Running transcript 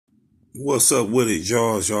What's up with it,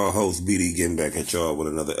 y'all? It's y'all host BD getting back at y'all with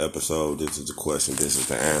another episode. This is the question, this is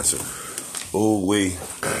the answer.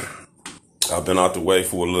 I've been out the way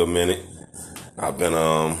for a little minute. I've been,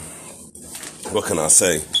 what can I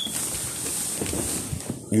say?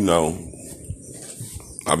 You know,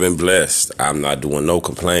 I've been blessed. I'm not doing no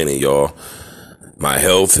complaining, y'all. My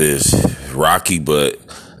health is rocky, but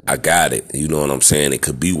I got it. You know what I'm saying? It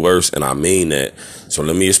could be worse, and I mean that. So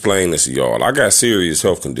let me explain this to y'all. I got serious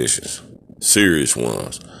health conditions. Serious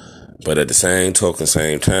ones. But at the same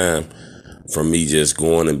time, from me just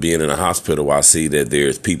going and being in a hospital, I see that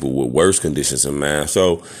there's people with worse conditions than mine.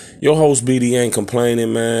 So your host BD ain't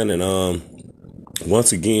complaining, man. And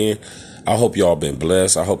once again, I hope y'all been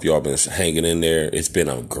blessed. I hope y'all been hanging in there. It's been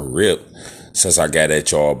a grip since I got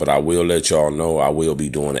at y'all, but I will let y'all know I will be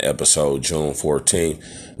doing an episode June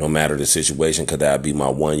 14th, no matter the situation, because that'll be my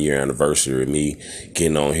 1 year anniversary of me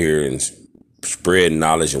getting on here and spreading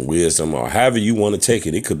knowledge and wisdom, or however you want to take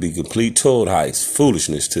it. It could be complete toad heights,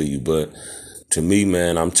 foolishness to you, but to me,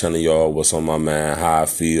 man, I'm telling y'all what's on my mind, how I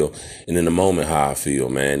feel, and in the moment how I feel,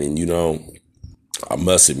 man. And you know, I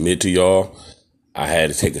must admit to y'all, I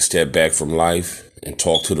had to take a step back from life and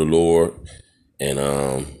talk to the Lord. And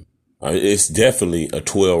it's definitely a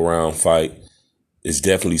 12-round fight. It's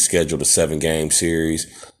definitely scheduled a 7-game series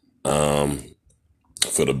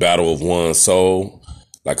for the battle of one soul.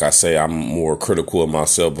 Like I say, I'm more critical of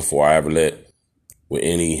myself before I ever let with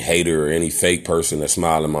any hater or any fake person that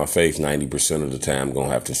smile in my face 90% of the time, I'm going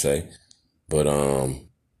to have to say. But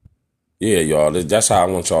yeah, y'all, that's how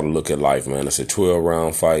I want y'all to look at life, man. It's a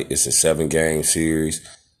 12-round fight. It's a 7-game series.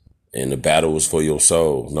 And the battle is for your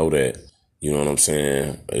soul. Know that. You know what I'm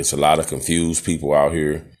saying? It's a lot of confused people out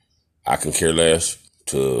here. I can care less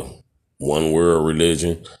to one world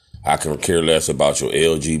religion. I can care less about your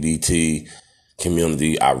LGBT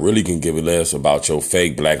community. I really can give a less about your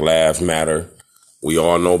fake Black Lives Matter. We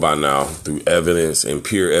all know by now through evidence and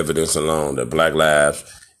pure evidence alone that Black lives,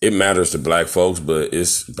 it matters to Black folks, but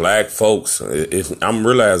it's Black folks. I'm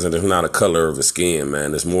realizing it's not a color of a skin,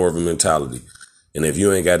 man. It's more of a mentality. And if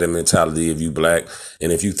you ain't got that mentality, if you Black,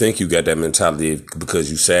 and if you think you got that mentality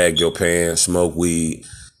because you sag your pants, smoke weed,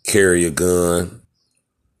 carry a gun,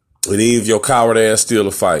 and even if your coward ass steal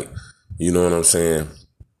a fight, you know what I'm saying?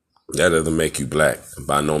 That doesn't make you Black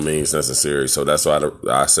by no means necessary. So that's why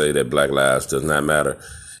I say that Black lives does not matter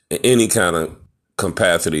in any kind of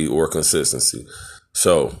capacity or consistency.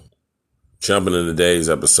 So jumping into today's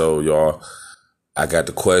episode, y'all, I got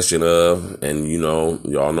the question of, and you know,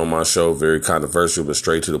 y'all know my show, very controversial, but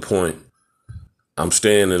straight to the point. I'm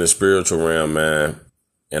staying in the spiritual realm, man,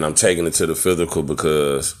 and I'm taking it to the physical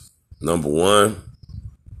because, number one,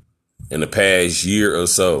 in the past year or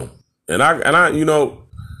so, and I, you know,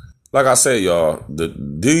 like I said, y'all,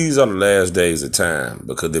 these are the last days of time,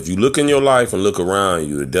 because if you look in your life and look around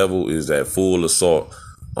you, the devil is at full assault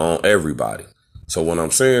on everybody. So what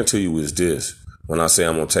I'm saying to you is this, when I say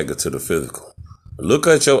I'm going to take it to the physical. Look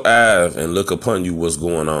at your eyes and look upon you what's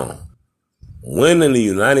going on. When in the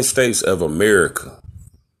United States of America,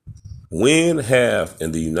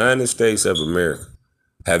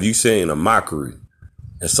 have you seen a mockery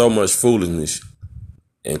and so much foolishness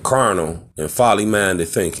and carnal and folly-minded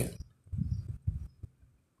thinking?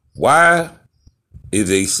 Why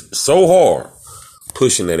is it so hard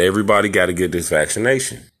pushing that everybody got to get this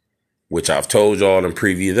vaccination? Which I've told y'all in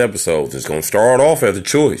previous episodes. It's going to start off as a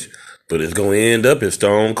choice, but it's going to end up as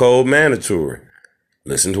stone cold mandatory.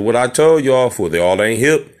 Listen to what I told y'all for the all ain't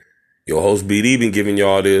hip. Your host BD been giving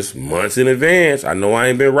y'all this months in advance. I know I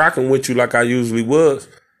ain't been rocking with you like I usually was.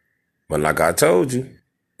 But like I told you,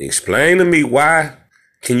 explain to me why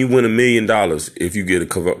can you win $1 million if you get a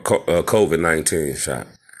COVID-19 shot?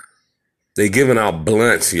 They giving out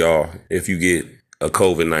blunts, y'all, if you get a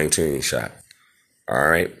COVID-19 shot. All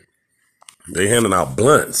right? They handing out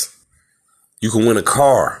blunts. You can win a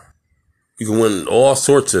car. You can win all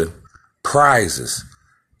sorts of prizes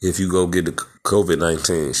if you go get the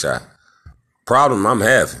COVID-19 shot. Problem I'm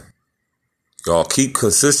having, y'all keep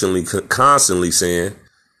constantly saying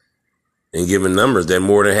and giving numbers that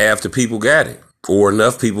more than half the people got it, or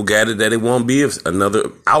enough people got it that it won't be another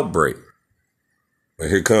outbreak. But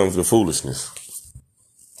here comes the foolishness.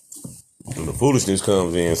 And the foolishness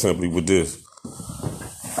comes in simply with this.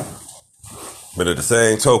 But at the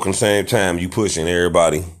same time, you pushing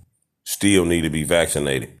everybody still need to be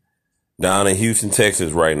vaccinated. Down in Houston,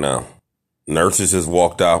 Texas right now, nurses has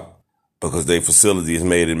walked out because their facility has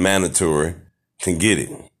made it mandatory to get it.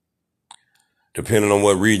 Depending on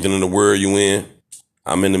what region of the world you in,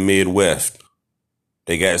 I'm in the Midwest.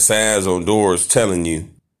 They got signs on doors telling you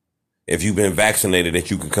if you've been vaccinated that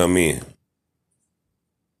you can come in.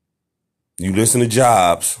 You listen to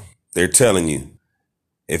Jobs, they're telling you,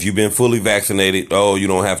 if you've been fully vaccinated, oh, you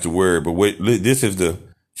don't have to worry. But this is the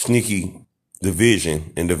sneaky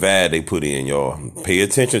division and divide they put in, y'all. Pay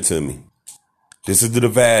attention to me. This is the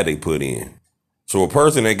divide they put in. So a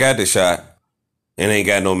person that got the shot and ain't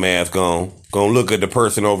got no mask on, gonna look at the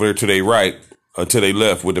person over there to their right or to their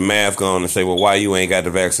left with the mask on and say, well, why you ain't got the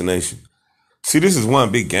vaccination? See, this is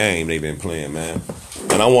one big game they've been playing, man.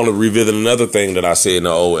 And I want to revisit another thing that I said in the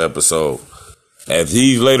old episode. As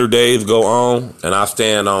these later days go on, and I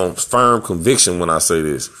stand on firm conviction when I say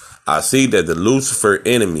this, I see that the Lucifer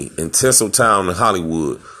enemy in Tinseltown in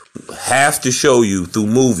Hollywood has to show you through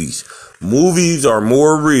movies. Movies are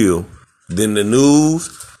more real than the news,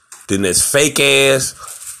 than this fake ass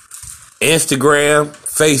Instagram,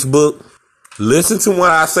 Facebook. Listen to when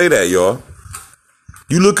I say that, y'all.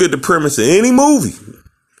 You look at the premise of any movie.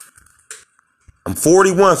 I'm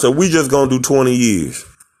 41, so we just gonna do 20 years.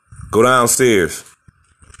 Go downstairs.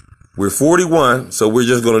 We're 41, so we're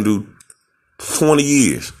just gonna do 20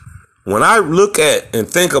 years. When I look at and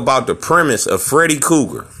think about the premise of Freddy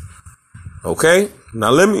Krueger, okay?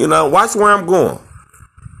 Now watch where I'm going.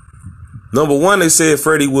 Number one, they said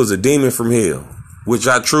Freddy was a demon from hell, which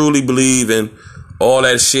I truly believe in. All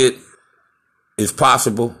that shit is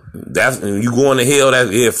possible. That's you going to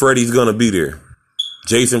hell. Freddy's gonna be there.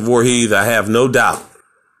 Jason Voorhees, I have no doubt.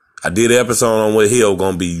 I did an episode on what hell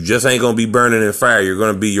gonna be. You just ain't gonna be burning in fire.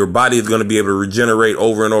 Your body is gonna be able to regenerate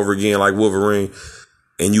over and over again like Wolverine,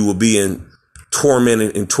 and you will be in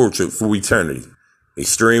tormented and tortured for eternity.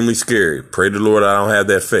 Extremely scary. Pray the Lord I don't have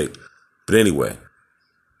that fate. But anyway,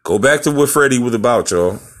 go back to what Freddy was about,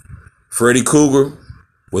 y'all. Freddy Krueger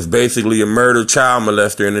was basically a murdered child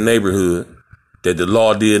molester in the neighborhood that the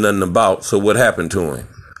law did nothing about. So what happened to him?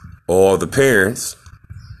 All the parents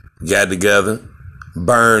got together,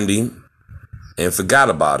 burned him, and forgot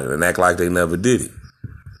about it and act like they never did it.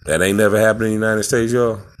 That ain't never happened in the United States,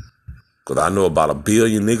 y'all. Because I know about 1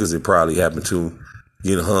 billion niggas it probably happened to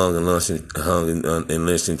getting hung and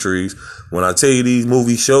lynched in trees. When I tell you these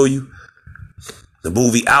movies show you, the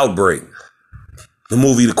movie Outbreak, the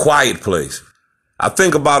movie The Quiet Place. I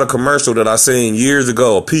think about a commercial that I seen years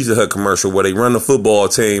ago, a Pizza Hut commercial where they run the football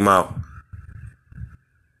team out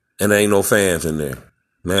and there ain't no fans in there.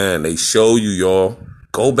 Man, they show you, y'all.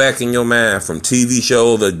 Go back in your mind from TV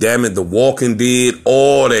shows, The Walking Dead,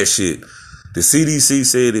 all that shit. The CDC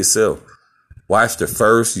said itself. Watch the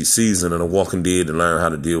first season of The Walking Dead to learn how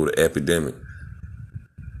to deal with the epidemic.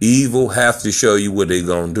 Evil has to show you what they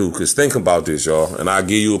gonna do. Because think about this, y'all, and I'll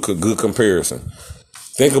give you a good comparison.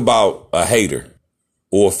 Think about a hater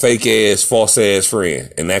or a fake-ass, false-ass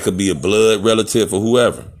friend, and that could be a blood relative or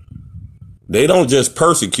whoever. They don't just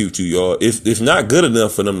persecute you, y'all. It's not good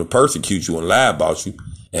enough for them to persecute you and lie about you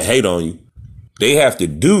and hate on you. They have to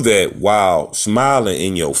do that while smiling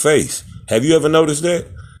in your face. Have you ever noticed that?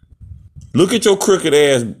 Look at your crooked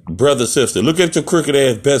ass brother, sister. Look at your crooked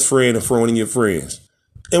ass best friend in front of your friends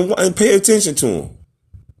and pay attention to them.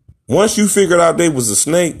 Once you figured out they was a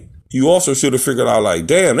snake, you also should have figured out like,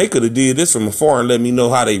 damn, they could have did this from afar and let me know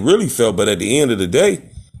how they really felt. But at the end of the day,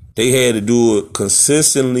 they had to do it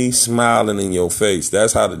consistently smiling in your face.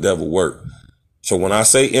 That's how the devil works. So when I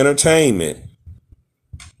say entertainment,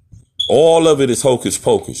 all of it is hocus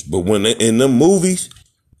pocus. But when in the movies,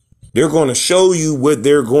 they're going to show you what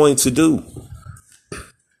they're going to do.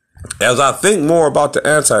 As I think more about the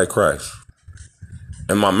Antichrist,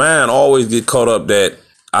 and my mind always get caught up that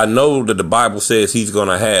I know that the Bible says he's going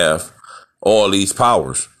to have all these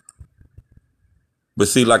powers. But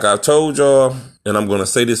see, like I told y'all, and I'm going to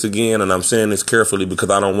say this again, and I'm saying this carefully because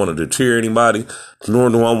I don't want to deter anybody, nor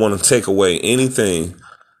do I want to take away anything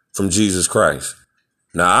from Jesus Christ.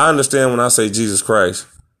 Now, I understand when I say Jesus Christ,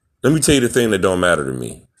 let me tell you the thing that don't matter to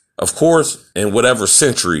me. Of course, in whatever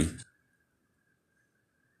century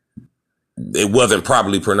it wasn't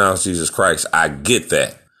properly pronounced Jesus Christ, I get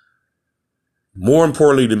that. More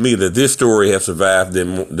importantly to me, that this story has survived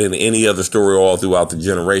than any other story all throughout the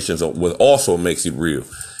generations, what also makes it real.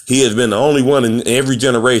 He has been the only one in every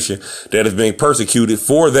generation that has been persecuted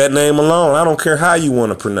for that name alone. I don't care how you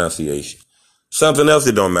want a pronunciation. Something else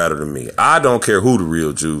that don't matter to me. I don't care who the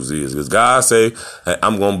real Jews is, because God say,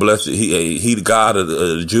 I'm going to bless it. He the God of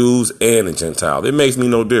the Jews and the Gentiles. It makes me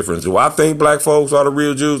no difference. Do I think black folks are the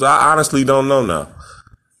real Jews? I honestly don't know now.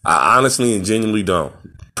 I honestly and genuinely don't.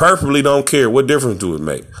 Perfectly don't care. What difference do it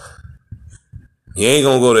make? You ain't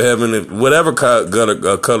gonna go to heaven if whatever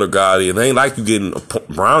color God is. It ain't like you getting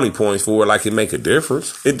brownie points for it like it make a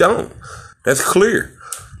difference. It don't. That's clear.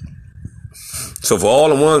 So for all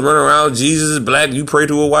the ones running around, Jesus is black, you pray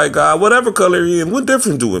to a white God, whatever color he is, what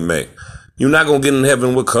difference do it make? You're not gonna get in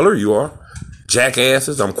heaven what color you are.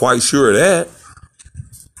 jackasses. I'm quite sure of that.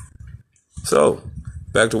 So,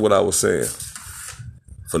 back to what I was saying.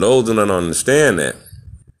 For those that don't understand that,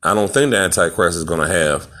 I don't think the Antichrist is going to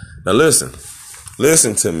have. Now listen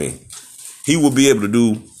to me. He will be able to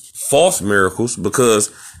do false miracles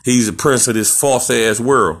because he's a prince of this false ass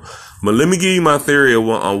world. But let me give you my theory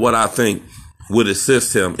on what I think would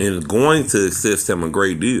assist him, and is going to assist him a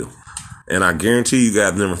great deal. And I guarantee you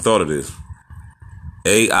guys never thought of this.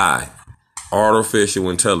 AI, artificial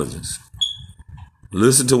intelligence.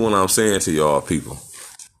 Listen to what I'm saying to y'all people.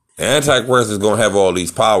 The Antichrist is going to have all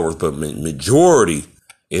these powers, but majority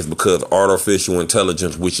is because artificial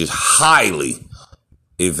intelligence, which is highly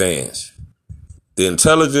advanced. The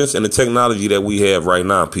intelligence and the technology that we have right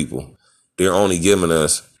now, people, they're only giving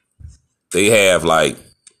us, they have like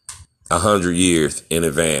 100 years in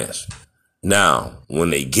advance. Now, when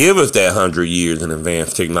they give us that 100 years in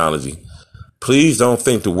advanced technology, please don't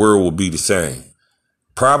think the world will be the same.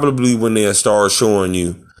 Probably when they start showing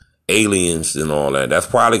you aliens and all that. That's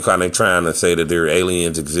probably kind of trying to say that their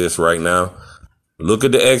aliens exist right now. Look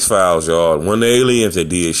at the X-Files, y'all. One of the aliens that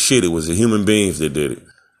did shit, it was the human beings that did it.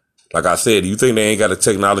 Like I said, you think they ain't got the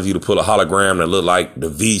technology to put a hologram that look like the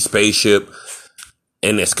V spaceship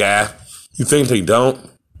in the sky? You think they don't?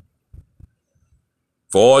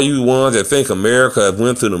 For all you ones that think America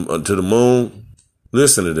went to the moon,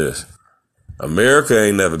 listen to this. America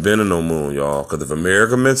ain't never been to no moon, y'all. Because if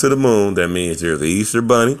America went to the moon, that means there's the Easter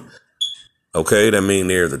Bunny. Okay, that means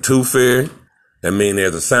there's a Tooth Fairy. That means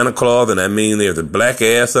there's a Santa Claus. And that means there's a black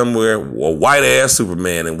ass somewhere, a white ass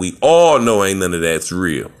Superman. And we all know ain't none of that's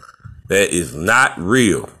real. That is not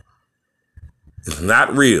real. It's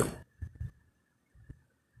not real.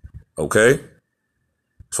 Okay?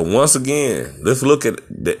 So once again, let's look at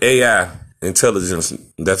the AI intelligence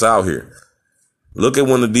that's out here. Look at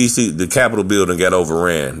when the Capitol building got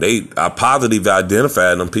overran. I positively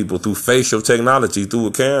identified them people through facial technology, through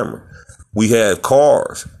a camera. We had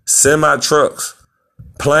cars, semi-trucks,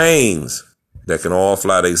 planes that can all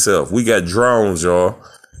fly themselves. We got drones, y'all,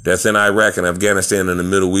 that's in Iraq and Afghanistan in the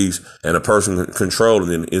Middle East, and the person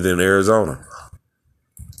controlling it is in Arizona.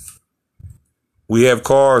 We have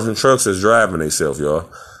cars and trucks that's driving themselves, y'all.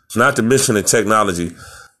 It's not to mention the technology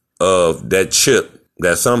of that chip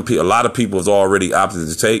that a lot of people have already opted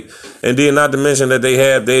to take. And then not to mention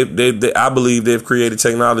that I believe they've created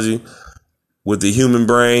technology with the human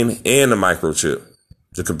brain and the microchip,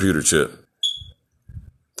 the computer chip.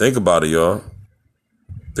 Think about it, y'all.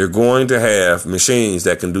 They're going to have machines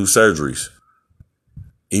that can do surgeries,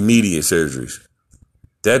 immediate surgeries.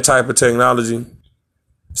 That type of technology,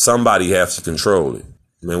 somebody has to control it.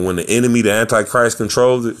 And when the enemy, the Antichrist,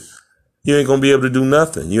 controls it, you ain't going to be able to do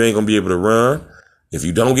nothing. You ain't going to be able to run. If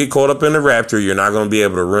you don't get caught up in the rapture, you're not going to be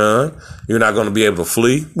able to run. You're not going to be able to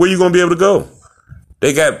flee. Where you going to be able to go?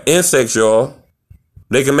 They got insects, y'all.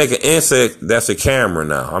 They can make an insect that's a camera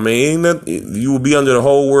now. I mean, you will be under the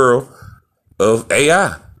whole world of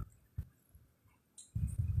AI.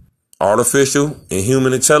 Artificial and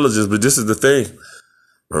human intelligence. But this is the thing.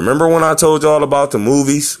 Remember when I told y'all about the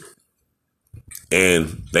movies?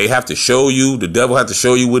 And they have to show you, the devil have to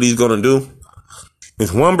show you what he's going to do?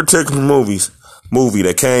 It's one particular movie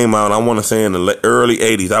that came out, I want to say in the early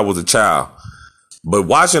 80s. I was a child. But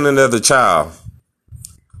watching it as a child,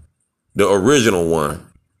 the original one,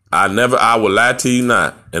 I will lie to you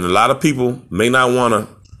not. And a lot of people may not want to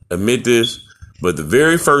admit this, but the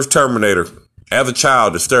very first Terminator as a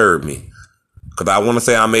child disturbed me. Because I want to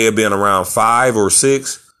say I may have been around 5 or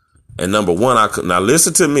 6. And number one, now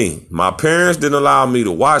listen to me. My parents didn't allow me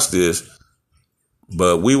to watch this,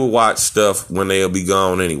 but we would watch stuff when they'll be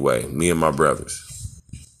gone anyway, me and my brothers.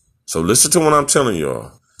 So listen to what I'm telling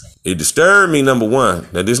y'all. It disturbed me, number one,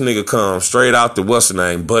 that this nigga comes straight out the what's the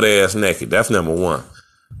name, butt ass naked. That's number one.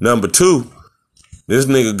 Number two, this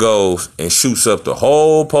nigga goes and shoots up the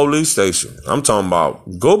whole police station. I'm talking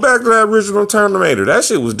about, go back to that original Terminator. That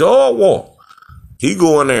shit was dog walk. He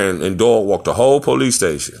go in there and dog walk the whole police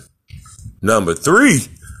station. Number three,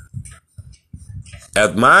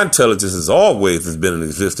 as my intelligence has been in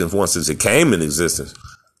existence once since it came in existence.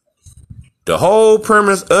 The whole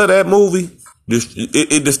premise of that movie,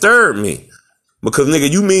 it disturbed me. Because, nigga,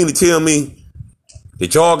 you mean to tell me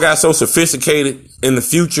that y'all got so sophisticated in the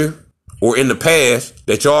future or in the past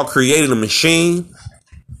that y'all created a machine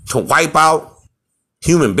to wipe out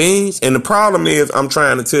human beings? And the problem is, I'm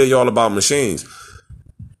trying to tell y'all about machines.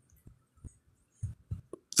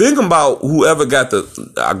 Think about whoever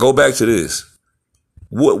I go back to this.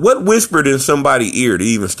 What whispered in somebody's ear to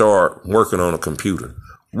even start working on a computer?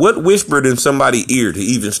 What whispered in somebody's ear to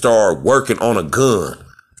even start working on a gun?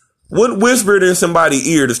 What whispered in somebody's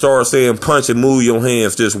ear to start saying punch and move your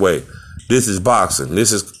hands this way? This is boxing.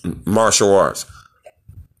 This is martial arts.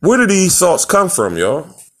 Where do these thoughts come from, y'all?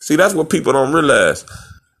 See, that's what people don't realize.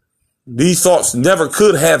 These thoughts never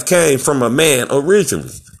could have came from a man originally.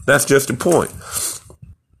 That's just the point.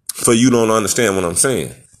 So you don't understand what I'm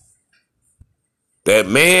saying. That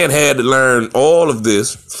man had to learn all of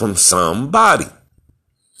this from somebody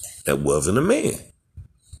that wasn't a man.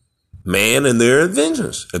 Man and their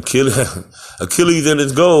inventions. Achilles and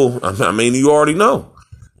his goal. I mean, you already know.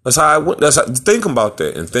 That's how I went. Think about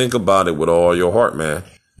that and think about it with all your heart, man.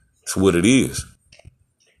 It's what it is.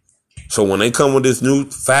 So when they come with this new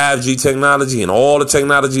 5G technology and all the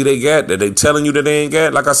technology they got that they telling you that they ain't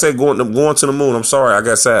got, like I said, going to the moon. I'm sorry, I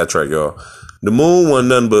got sidetracked, y'all. The moon wasn't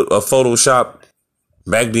nothing but a Photoshop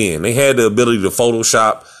back then. They had the ability to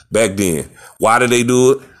Photoshop back then. Why did they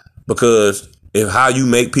do it? Because how you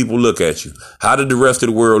make people look at you. How did the rest of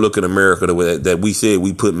the world look at America that we said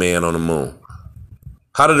we put man on the moon?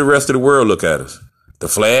 How did the rest of the world look at us? The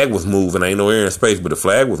flag was moving. Ain't no air in space, but the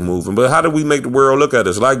flag was moving. But how did we make the world look at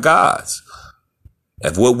us? Like gods.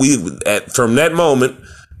 From that moment,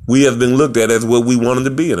 we have been looked at as what we wanted to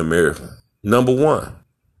be in America. Number one.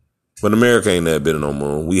 But America ain't never been no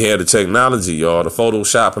moon. We had the technology, y'all, the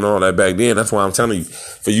Photoshop and all that back then. That's why I'm telling you,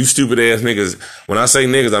 for you stupid ass niggas, when I say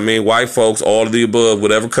niggas, I mean white folks, all of the above,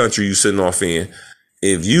 whatever country you sitting off in.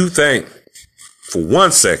 If you think for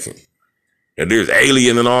 1 second that there's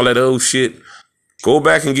alien and all that old shit, go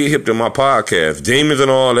back and get hip to my podcast. Demons and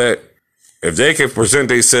all that. If they can present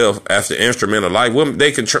themselves as the instrument of life,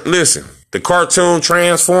 they can, listen, the cartoon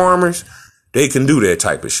Transformers, they can do that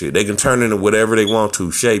type of shit. They can turn into whatever they want to.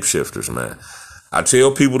 Shapeshifters, man. I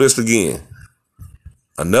tell people this again.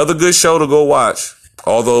 Another good show to go watch,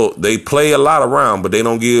 although they play a lot around, but they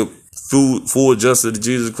don't give full justice to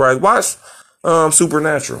Jesus Christ. Watch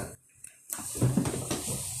Supernatural.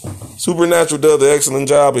 Supernatural does an excellent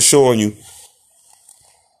job of showing you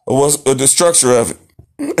the structure of it.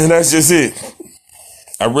 And that's just it.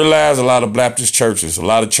 I realize a lot of Baptist churches, a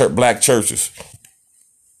lot of black churches,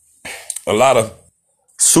 a lot of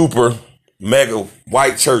super mega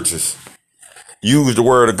white churches use the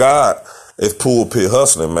word of God as pulpit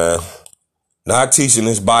hustling, man. Not teaching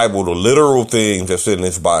this Bible, the literal things that's in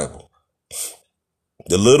this Bible.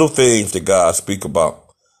 The little things that God speak about.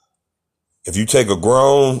 If you take a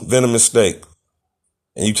grown venomous snake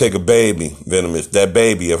and you take a baby venomous, that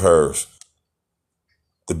baby of hers,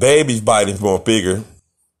 the baby's bite is more bigger,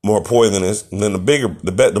 more poisonous than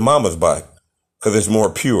the mama's bite because it's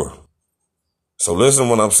more pure. So listen to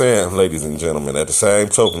what I'm saying, ladies and gentlemen. At the same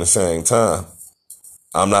token, the same time,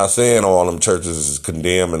 I'm not saying all them churches is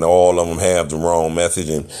condemned and all of them have the wrong message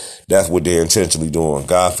and that's what they're intentionally doing.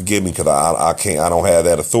 God forgive me because I don't have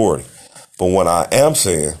that authority. But what I am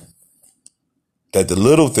saying, that the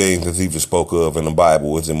little things that's even spoke of in the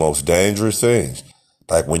Bible is the most dangerous things.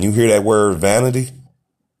 Like when you hear that word vanity,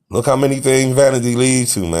 look how many things vanity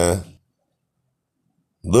leads to, man.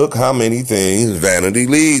 Look how many things vanity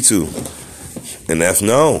leads to. And that's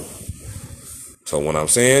known. So what I'm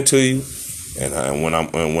saying to you, and when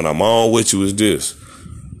I'm on with you is this.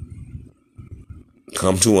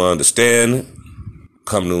 Come to an understanding,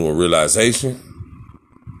 come to a realization.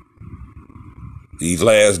 These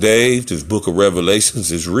last days, this book of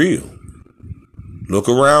Revelations is real. Look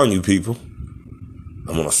around you, people.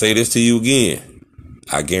 I'm going to say this to you again.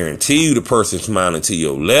 I guarantee you the person smiling to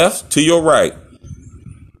your left, to your right,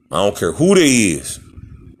 I don't care who they is.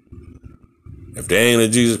 If they ain't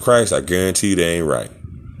of Jesus Christ, I guarantee you they ain't right.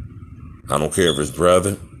 I don't care if it's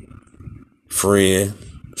brother, friend,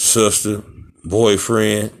 sister,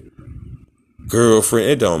 boyfriend, girlfriend,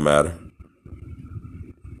 it don't matter.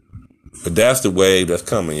 But that's the wave that's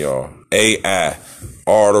coming, y'all. AI,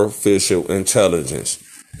 artificial intelligence.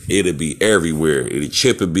 It'll be everywhere. The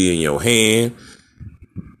chip will be in your hand,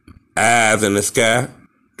 eyes in the sky.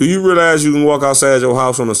 Do you realize you can walk outside your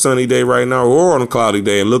house on a sunny day right now or on a cloudy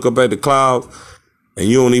day and look up at the clouds and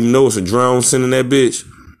you don't even know it's a drone sending that bitch?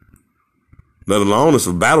 Let alone it's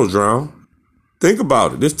a battle drone. Think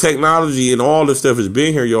about it. This technology and all this stuff has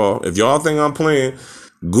been here, y'all. If y'all think I'm playing,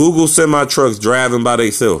 Google semi-trucks driving by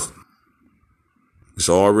themselves. It's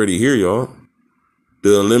already here, y'all.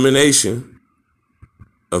 The elimination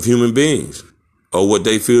of human beings or what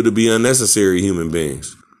they feel to be unnecessary human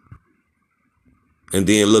beings. And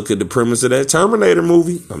then look at the premise of that Terminator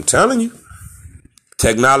movie. I'm telling you,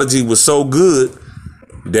 technology was so good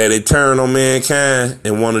that it turned on mankind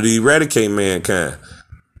and wanted to eradicate mankind.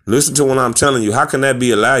 Listen to what I'm telling you. How can that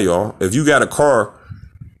be a lie, y'all? If you got a car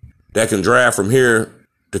that can drive from here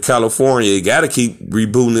to California. It got to keep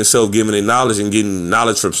rebooting itself, giving it knowledge and getting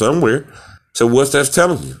knowledge from somewhere. So what's that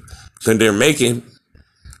telling you? Then they're making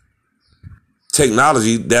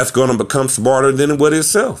technology that's going to become smarter than what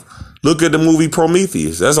itself. Look at the movie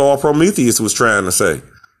Prometheus. That's all Prometheus was trying to say.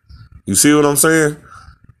 You see what I'm saying?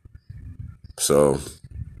 So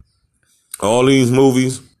all these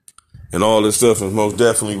movies and all this stuff is most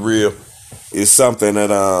definitely real. It's something that,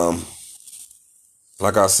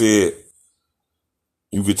 like I said,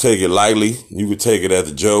 you could take it lightly. You could take it as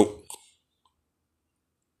a joke.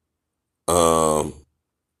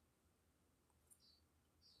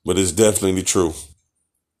 But it's definitely true.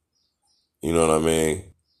 You know what I mean?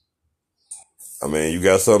 I mean, you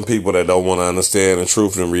got some people that don't want to understand the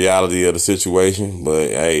truth and reality of the situation, but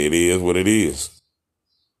hey, it is what it is.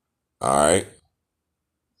 All right.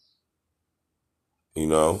 You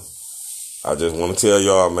know, I just want to tell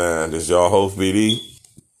y'all, man, this y'all host BD.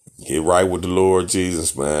 Get right with the Lord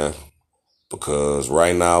Jesus, man. Because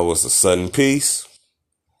right now it's a sudden peace.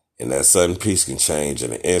 And that sudden peace can change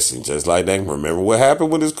in an instant. Just like that. Remember what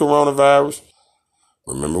happened with this coronavirus?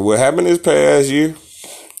 Remember what happened this past year?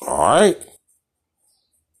 All right.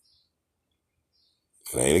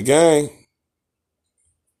 It ain't a game.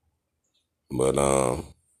 But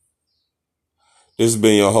this has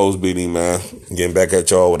been your host, BD, man. Getting back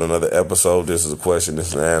at y'all with another episode. This is a question, this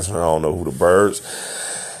is an answer. I don't know who the birds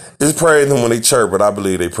is praising when they chirp, but I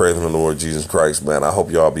believe they praising the Lord Jesus Christ, man. I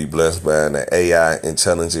hope y'all be blessed, man. The AI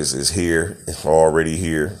intelligence is here. It's already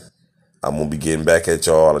here. I'm going to be getting back at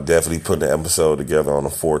y'all. I'll definitely put the episode together on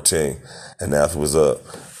the 14th. And that's what's up.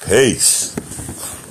 Peace.